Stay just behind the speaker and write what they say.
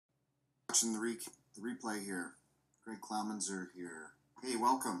Watching the replay here. Greg Clowminzer here. Hey,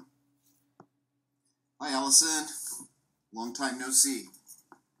 welcome. Hi, Allison. Long time no see.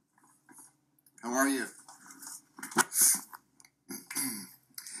 How are you?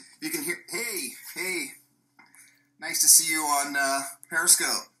 You can hear. Hey. Nice to see you on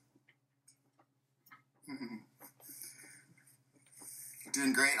Periscope.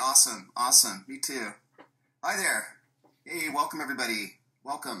 Doing great. Awesome. Me too. Hi there. Hey, welcome everybody.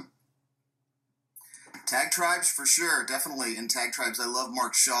 Welcome. Tag Tribes, for sure, definitely in Tag Tribes. I love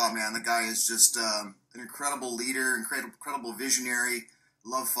Mark Shaw, man. The guy is just an incredible leader, incredible visionary.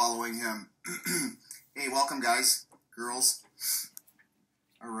 Love following him. Hey, welcome, guys, girls.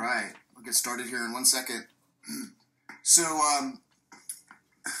 All right, I'll get started here in 1 second. So,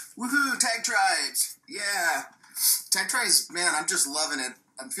 woohoo, Tag Tribes. Yeah. Tag Tribes, man, I'm just loving it.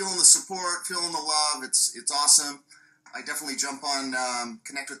 I'm feeling the support, feeling the love. It's awesome. I definitely jump on,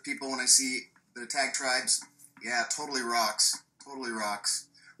 connect with people when I see the Tag Tribes. Yeah, totally rocks. Totally rocks.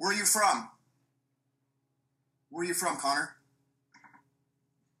 Where are you from? Where are you from, Connor?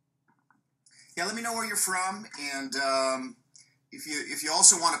 Yeah, let me know where you're from. And if you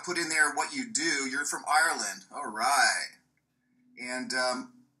also want to put in there what you do, you're from Ireland. All right. And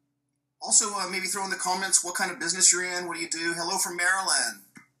also maybe throw in the comments what kind of business you're in. What do you do? Hello from Maryland.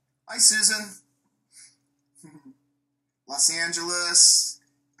 Hi, Susan. Los Angeles.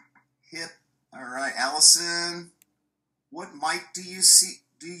 Hip. All right, Allison. What mic do you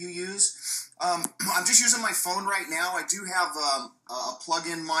use? I'm just using my phone right now. I do have a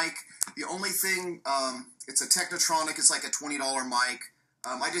plug-in mic. The only thing, it's a Technotronic. It's like a $20 mic.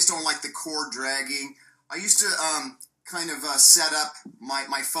 I just don't like the cord dragging. I used to kind of set up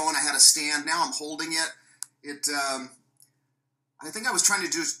my phone. I had a stand. Now I'm holding it. I think I was trying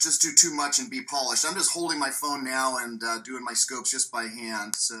to just do too much and be polished. I'm just holding my phone now and doing my scopes just by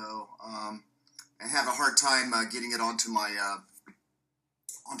hand. So I have a hard time getting it onto my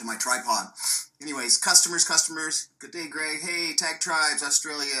tripod. Anyways, customers. Good day, Greg. Hey, Tag Tribes,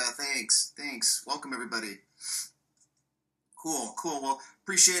 Australia. Thanks. Welcome, everybody. Cool. Well,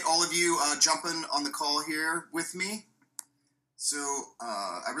 appreciate all of you jumping on the call here with me. So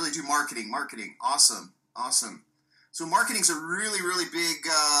I really do marketing. Awesome. So marketing's a really big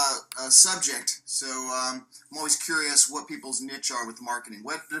subject. So I'm always curious what people's niche are with marketing.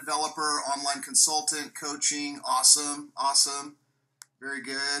 Web developer, online consultant, coaching. Awesome. Very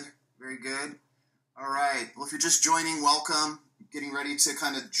good. All right. Well, if you're just joining, welcome. Getting ready to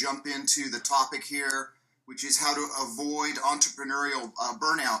kind of jump into the topic here, which is how to avoid entrepreneurial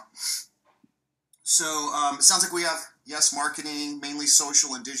burnout. So it sounds like we have, yes, marketing, mainly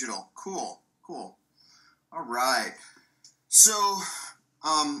social and digital. Cool. All right. So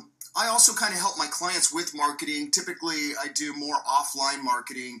I also kind of help my clients with marketing. Typically, I do more offline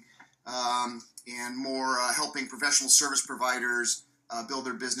marketing and more helping professional service providers build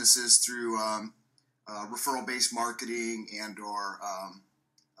their businesses through referral-based marketing and or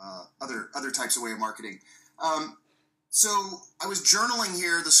other types of way of marketing. So I was journaling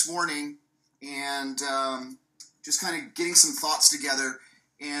here this morning and just kind of getting some thoughts together.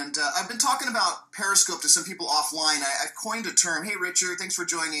 And I've been talking about Periscope to some people offline. I've coined a term. Hey, Richard, thanks for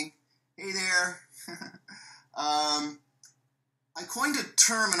joining. Hey there. I coined a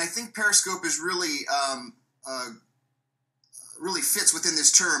term, and I think Periscope is really fits within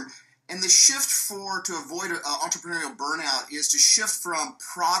this term. And the shift to avoid entrepreneurial burnout is to shift from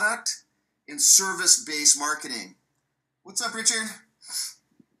product and service-based marketing. What's up, Richard?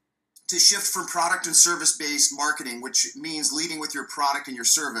 To shift from product and service-based marketing, which means leading with your product and your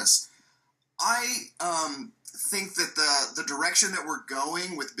service. I think that the direction that we're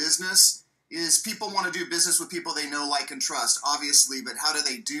going with business is people want to do business with people they know, like, and trust, obviously, but how do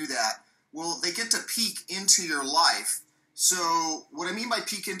they do that? Well, they get to peek into your life. So what I mean by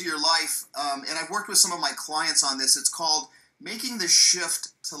peek into your life, and I've worked with some of my clients on this, it's called making the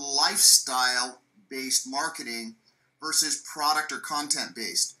shift to lifestyle-based marketing versus product or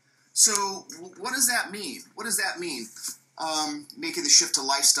content-based. So what does that mean? Making the shift to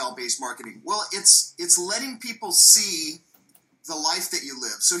lifestyle-based marketing? Well, it's letting people see the life that you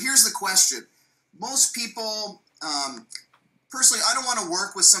live. So here's the question. Most people, personally, I don't want to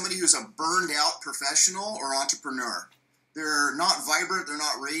work with somebody who's a burned-out professional or entrepreneur. They're not vibrant, they're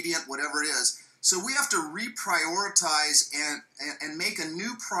not radiant, whatever it is. So we have to reprioritize and make a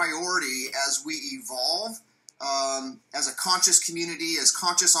new priority as we evolve. As a conscious community, as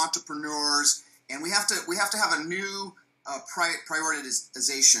conscious entrepreneurs, and we have to have a new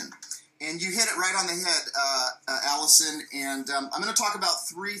prioritization. And you hit it right on the head, Allison. And I'm going to talk about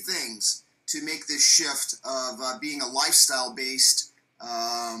 3 things to make this shift of being a lifestyle-based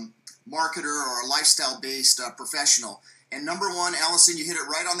marketer or a lifestyle-based professional. And number one, Allison, you hit it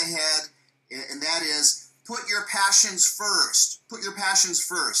right on the head, and that is put your passions first. Put your passions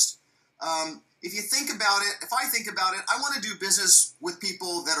first. If you think about it, if I think about it, I want to do business with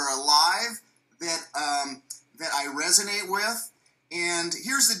people that are alive, that I resonate with. And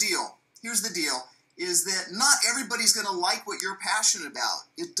here's the deal. Here's the deal. Is that not everybody's going to like what you're passionate about.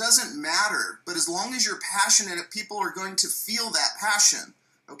 It doesn't matter. But as long as you're passionate, people are going to feel that passion.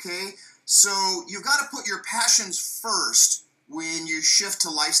 Okay? So you've got to put your passions first when you shift to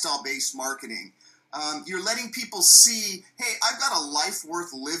lifestyle-based marketing. You're letting people see, hey, I've got a life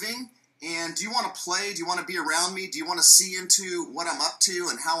worth living, and do you want to play? Do you want to be around me? Do you want to see into what I'm up to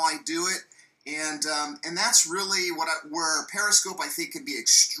and how I do it? And that's really where Periscope, I think, can be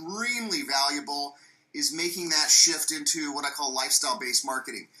extremely valuable, is making that shift into what I call lifestyle-based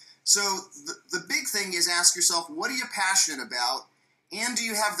marketing. So the big thing is ask yourself, what are you passionate about? And do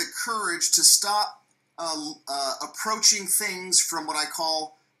you have the courage to stop approaching things from what I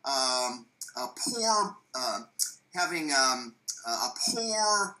call having a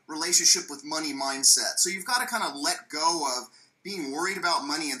poor relationship with money mindset. So you've got to kind of let go of being worried about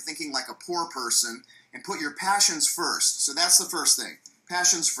money and thinking like a poor person and put your passions first. So that's the first thing,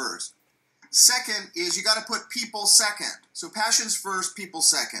 passions first. Second is you got to put people second. So passions first, people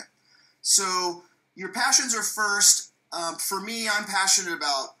second. So your passions are first. For me, I'm passionate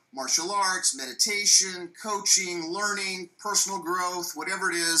about martial arts, meditation, coaching, learning, personal growth, whatever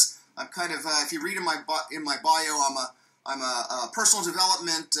it is. I'm kind of, if you read in my bio, I'm a personal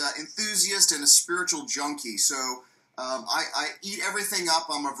development enthusiast and a spiritual junkie. So I eat everything up.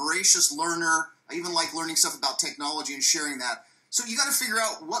 I'm a voracious learner. I even like learning stuff about technology and sharing that. So you got to figure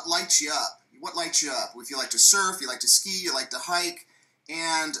out what lights you up. What lights you up? If you like to surf, you like to ski, you like to hike,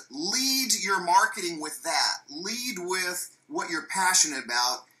 and lead your marketing with that. Lead with what you're passionate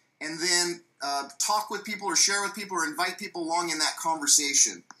about, and then talk with people or share with people or invite people along in that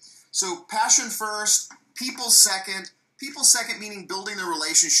conversation. So passion first, people second. People second meaning building the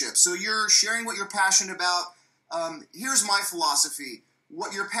relationship. So you're sharing what you're passionate about. Here's my philosophy.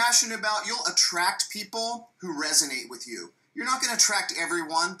 What you're passionate about, you'll attract people who resonate with you. You're not going to attract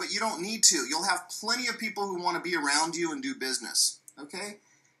everyone, but you don't need to. You'll have plenty of people who want to be around you and do business. Okay?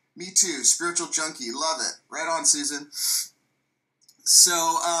 Me too. Spiritual junkie. Love it. Right on, Susan.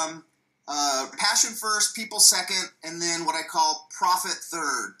 So, passion first, people second, and then what I call profit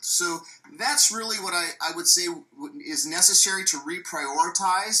third. So that's really what I would say is necessary to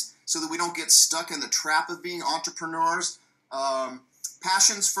reprioritize so that we don't get stuck in the trap of being entrepreneurs.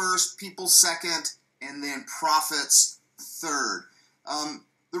 Passions first, people second, and then profits third.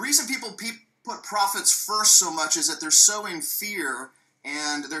 The reason people put profits first so much is that they're so in fear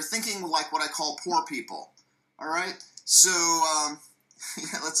and they're thinking like what I call poor people. All right? So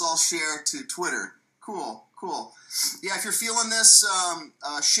yeah, let's all share to Twitter. Cool. Yeah, if you're feeling this,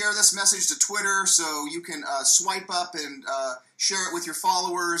 share this message to Twitter so you can swipe up and share it with your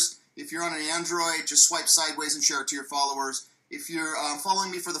followers. If you're on an Android, just swipe sideways and share it to your followers. If you're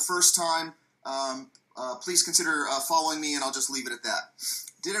following me for the first time, please consider following me, and I'll just leave it at that.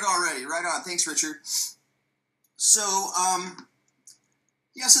 Did it already. Right on. Thanks, Richard. So,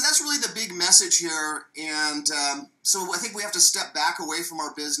 yeah, so that's really the big message here. And so I think we have to step back away from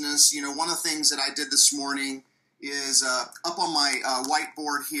our business. You know, one of the things that I did this morning is up on my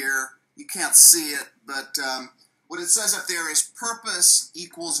whiteboard here. You can't see it, but what it says up there is purpose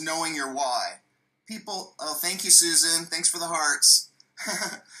equals knowing your why. People, oh, thank you, Susan. Thanks for the hearts.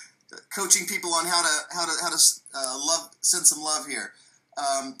 Coaching people on how to love, send some love here.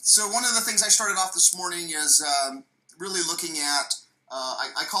 So one of the things I started off this morning is really looking at,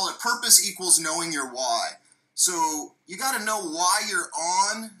 I call it purpose equals knowing your why. So you got to know why you're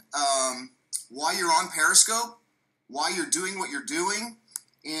on Periscope, why you're doing what you're doing.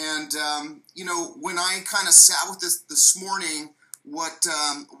 And, you know, when I kind of sat with this morning, why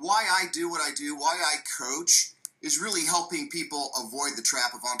I do what I do, why I coach, is really helping people avoid the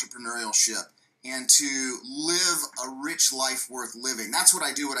trap of entrepreneurship and to live a rich life worth living. That's what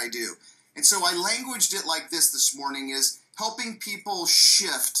I do. And so I languaged it like this morning, is helping people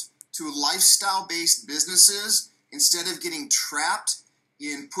shift to lifestyle-based businesses instead of getting trapped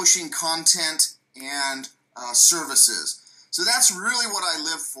in pushing content and services. So that's really what I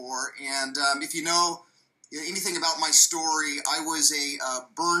live for. And if you know anything about my story, I was a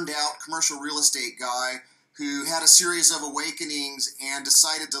burned out commercial real estate guy who had a series of awakenings and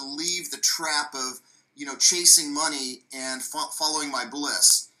decided to leave the trap of, you know, chasing money and following my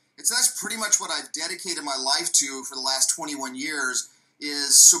bliss. And so that's pretty much what I've dedicated my life to for the last 21 years,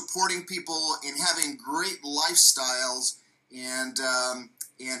 is supporting people in having great lifestyles and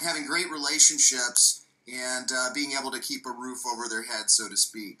and having great relationships and being able to keep a roof over their head, so to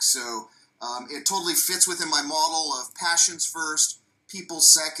speak. So it totally fits within my model of passions first, people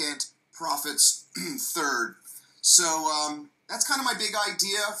second, profits third. So that's kind of my big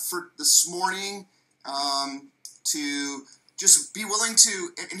idea for this morning, to just be willing to,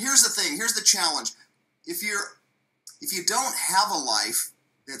 and here's the thing, here's the challenge. If you don't have a life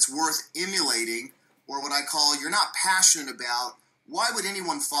that's worth emulating, or what I call you're not passionate about, why would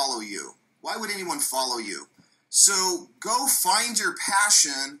anyone follow you? Why would anyone follow you? So go find your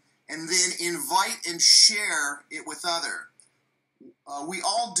passion and then invite and share it with others. We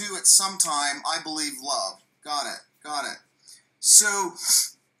all do at some time, I believe, love. Got it. So,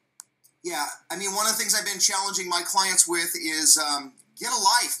 yeah, I mean, one of the things I've been challenging my clients with is get a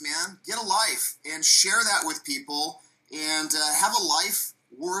life, man. Get a life and share that with people and have a life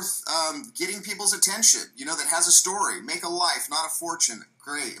worth getting people's attention, that has a story. Make a life, not a fortune.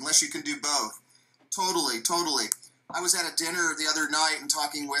 Great, unless you can do both. Totally. I was at a dinner the other night and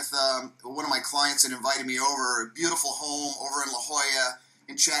talking with one of my clients that invited me over, a beautiful home over in La Jolla,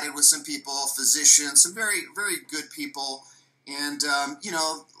 and chatted with some people, physicians, some very, very good people. And,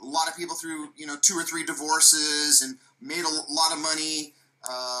 a lot of people through, 2 or 3 divorces and made a lot of money,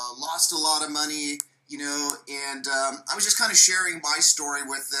 lost a lot of money, and I was just kind of sharing my story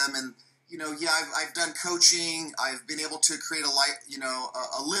with them. And, I've done coaching. I've been able to create a life,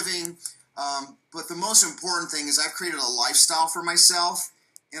 a living. But the most important thing is I've created a lifestyle for myself,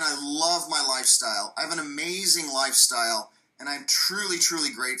 and I love my lifestyle. I have an amazing lifestyle, and I'm truly, truly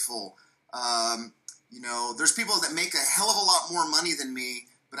grateful. There's people that make a hell of a lot more money than me,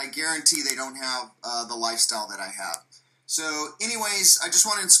 but I guarantee they don't have the lifestyle that I have. So anyways, I just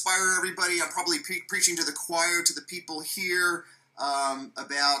want to inspire everybody. I'm probably preaching to the choir, to the people here,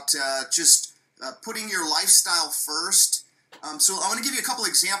 about just putting your lifestyle first. So I want to give you a couple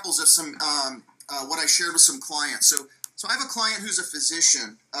examples of some what I shared with some clients. So I have a client who's a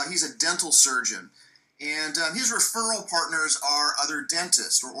physician. He's a dental surgeon. And his referral partners are other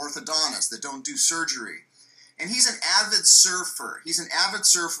dentists or orthodontists that don't do surgery. And he's an avid surfer.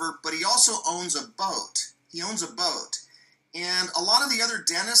 But he also owns a boat. And a lot of the other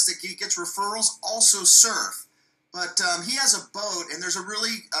dentists that he gets referrals also surf. But he has a boat, and there's a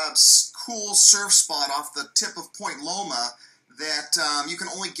really cool surf spot off the tip of Point Loma that you can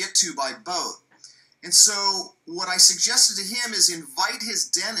only get to by boat. And so what I suggested to him is invite his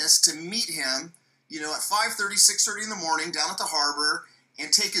dentist to meet him, at 5:30, 6:30 in the morning down at the harbor,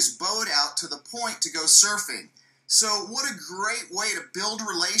 and take his boat out to the point to go surfing. So what a great way to build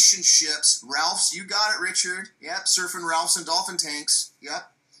relationships. Ralph's, you got it, Richard. Yep, surfing Ralph's and dolphin tanks.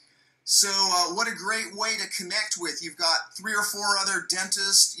 Yep. So what a great way to connect with. You've got 3 or 4 other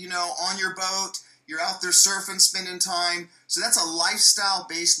dentists, on your boat. You're out there surfing, spending time. So that's a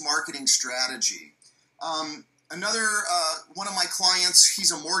lifestyle-based marketing strategy. Another one of my clients,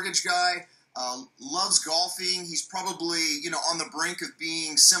 he's a mortgage guy, loves golfing. He's probably, on the brink of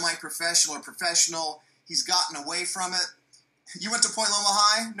being semi-professional or professional. He's gotten away from it. You went to Point Loma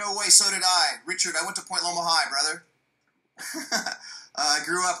High? No way, so did I. Richard, I went to Point Loma High, brother. I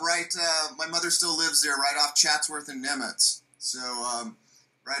grew up right, my mother still lives there, right off Chatsworth and Nimitz. So,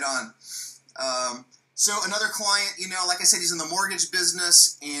 right on. So another client, like I said, he's in the mortgage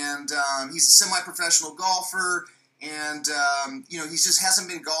business, and he's a semi-professional golfer, and, he just hasn't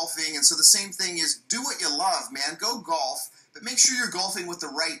been golfing. And so the same thing is, do what you love, man. Go golf, but make sure you're golfing with the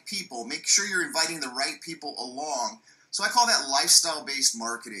right people. Make sure you're inviting the right people along. So I call that lifestyle-based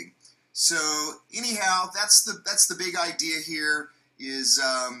marketing. So anyhow, that's the big idea here is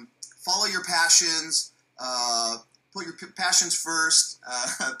follow your passions, put your passions first,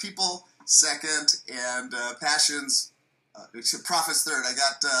 people second, and passions, profits third. I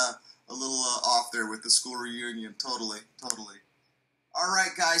got a little off there with the school reunion. Totally. All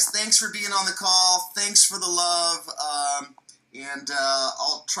right, guys, thanks for being on the call. Thanks for the love, and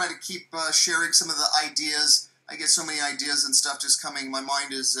I'll try to keep sharing some of the ideas. I get so many ideas and stuff just coming. My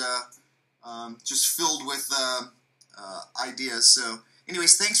mind is just filled with ideas. So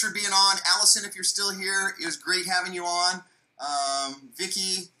anyways, thanks for being on. Allison, if you're still here, it was great having you on.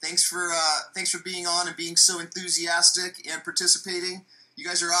 Vicky, thanks for being on and being so enthusiastic and participating. You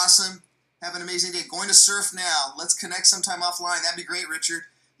guys are awesome. Have an amazing day. Going to surf now. Let's connect sometime offline. That'd be great, Richard.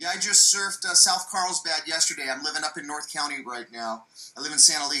 Yeah, I just surfed South Carlsbad yesterday. I'm living up in North County right now. I live in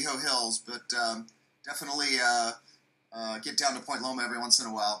San Elijo Hills, but definitely get down to Point Loma every once in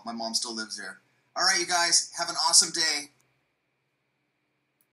a while. My mom still lives there. All right, you guys, have an awesome day.